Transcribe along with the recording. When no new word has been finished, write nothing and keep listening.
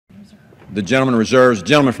The gentleman reserves. The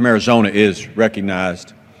gentleman from Arizona is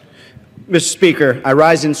recognized. Mr. Speaker, I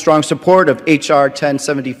rise in strong support of H.R.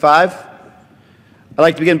 1075. I'd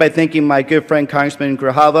like to begin by thanking my good friend Congressman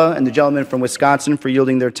Grijalva and the gentleman from Wisconsin for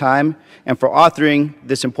yielding their time and for authoring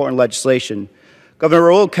this important legislation. Governor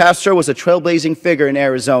Raul Castro was a trailblazing figure in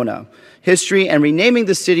Arizona. History and renaming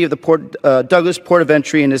the city of the Douglas Port of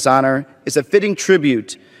Entry in his honor is a fitting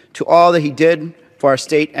tribute to all that he did for our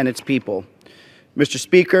state and its people. Mr.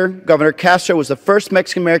 Speaker, Governor Castro was the first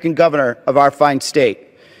Mexican-American governor of our fine state.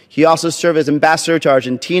 He also served as ambassador to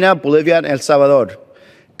Argentina, Bolivia, and El Salvador.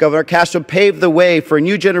 Governor Castro paved the way for a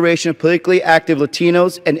new generation of politically active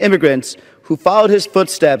Latinos and immigrants who followed his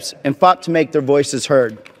footsteps and fought to make their voices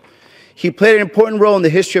heard. He played an important role in the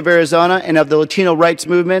history of Arizona and of the Latino rights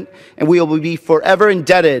movement, and we will be forever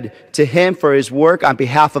indebted to him for his work on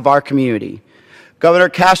behalf of our community. Governor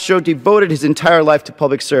Castro devoted his entire life to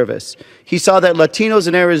public service. He saw that Latinos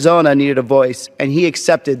in Arizona needed a voice, and he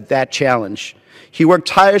accepted that challenge. He worked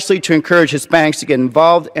tirelessly to encourage Hispanics to get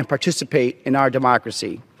involved and participate in our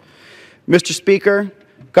democracy. Mr. Speaker,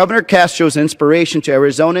 Governor Castro is an inspiration to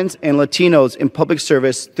Arizonans and Latinos in public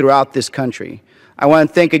service throughout this country. I want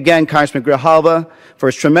to thank again Congressman Grijalva for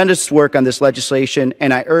his tremendous work on this legislation,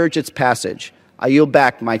 and I urge its passage. I yield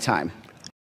back my time.